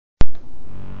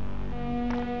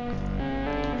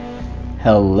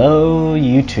Hello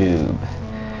YouTube!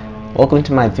 Welcome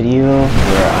to my video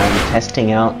where I'm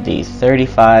testing out the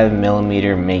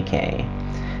 35mm Meike.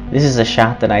 This is a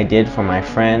shot that I did for my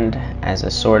friend as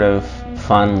a sort of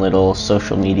fun little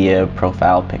social media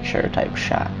profile picture type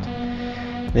shot.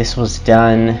 This was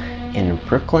done in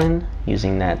Brooklyn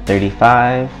using that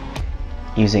 35,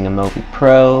 using a Mobi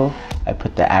Pro. I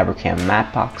put the Abracam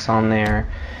matte box on there,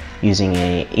 using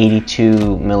a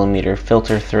 82mm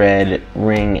filter thread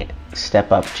ring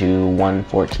step up to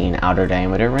 114 outer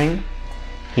diameter ring.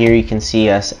 Here you can see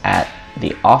us at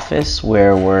the office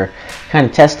where we're kind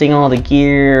of testing all the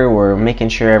gear, we're making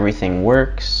sure everything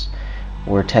works,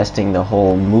 we're testing the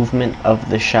whole movement of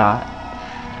the shot.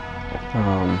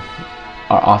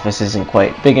 Our office isn't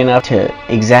quite big enough to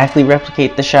exactly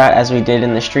replicate the shot as we did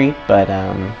in the street, but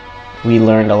we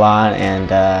learned a lot, and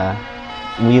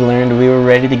we learned we were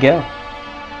ready to go.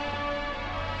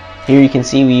 Here you can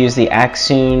see we use the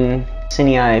Axoon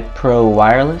CineEye Pro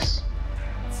wireless,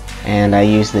 and I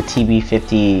use the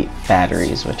TB50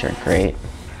 batteries, which are great.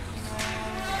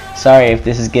 Sorry if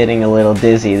this is getting a little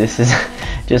dizzy, this is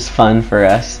just fun for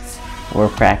us. We're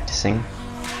practicing.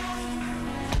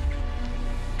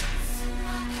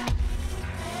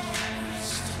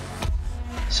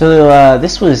 So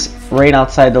this was right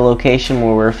outside the location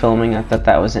where we're filming. I thought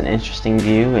that was an interesting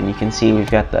view, and you can see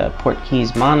we've got the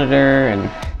Portkeys monitor, and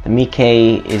the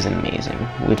Meike is amazing.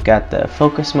 We've got the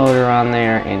focus motor on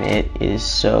there, and it is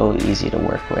so easy to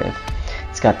work with.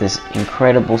 It's got this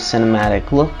incredible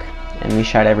cinematic look, and we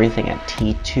shot everything at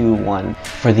T2.1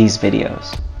 for these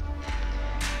videos.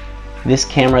 This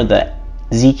camera, the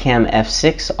Zcam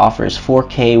F6, offers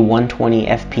 4K 120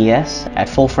 FPS at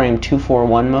full frame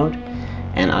 2.1 mode,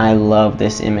 and I love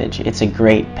this image. It's a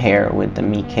great pair with the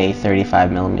Meike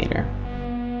 35mm.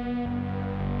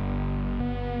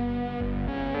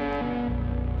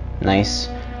 Nice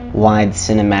wide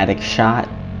cinematic shot.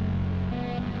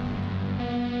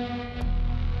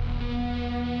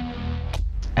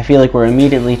 I feel like we're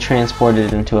immediately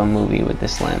transported into a movie with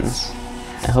this lens.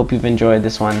 I hope you've enjoyed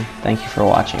this one. Thank you for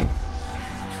watching.